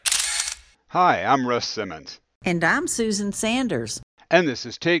Hi, I'm Russ Simmons. And I'm Susan Sanders. And this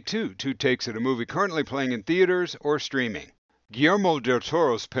is Take Two, two takes at a movie currently playing in theaters or streaming. Guillermo del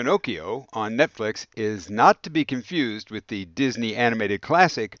Toro's Pinocchio on Netflix is not to be confused with the Disney animated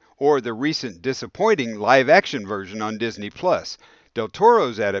classic or the recent disappointing live-action version on Disney+. Del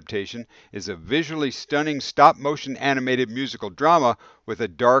Toro's adaptation is a visually stunning stop-motion animated musical drama with a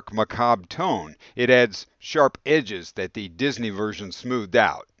dark, macabre tone. It adds sharp edges that the Disney version smoothed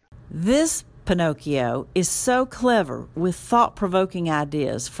out. This Pinocchio is so clever with thought-provoking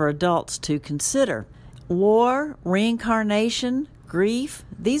ideas for adults to consider. War, reincarnation, grief,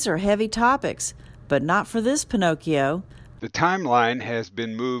 these are heavy topics, but not for this Pinocchio. The timeline has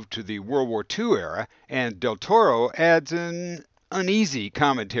been moved to the World War II era, and Del Toro adds an uneasy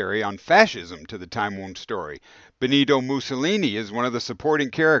commentary on fascism to the time-worn story. Benito Mussolini is one of the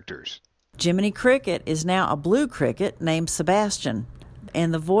supporting characters. Jiminy Cricket is now a blue cricket named Sebastian.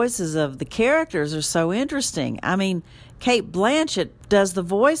 And the voices of the characters are so interesting. I mean, Cate Blanchett does the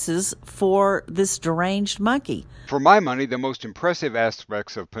voices for this deranged monkey. For my money, the most impressive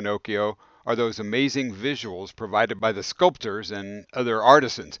aspects of Pinocchio are those amazing visuals provided by the sculptors and other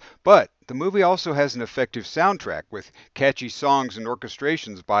artisans. But the movie also has an effective soundtrack with catchy songs and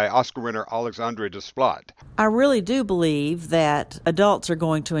orchestrations by Oscar winner Alexandre Desplat. I really do believe that adults are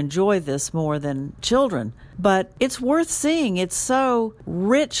going to enjoy this more than children. But it's worth seeing. It's so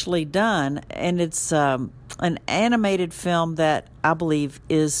richly done, and it's an animated film that I believe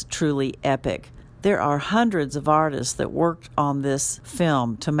is truly epic. There are hundreds of artists that worked on this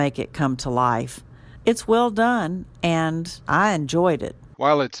film to make it come to life. It's well done, and I enjoyed it.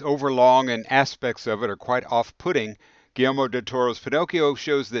 While it's overlong and aspects of it are quite off-putting, Guillermo del Toro's Pinocchio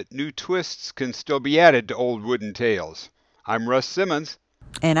shows that new twists can still be added to old wooden tales. I'm Russ Simmons.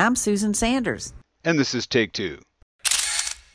 And I'm Susan Sanders. And this is Take Two.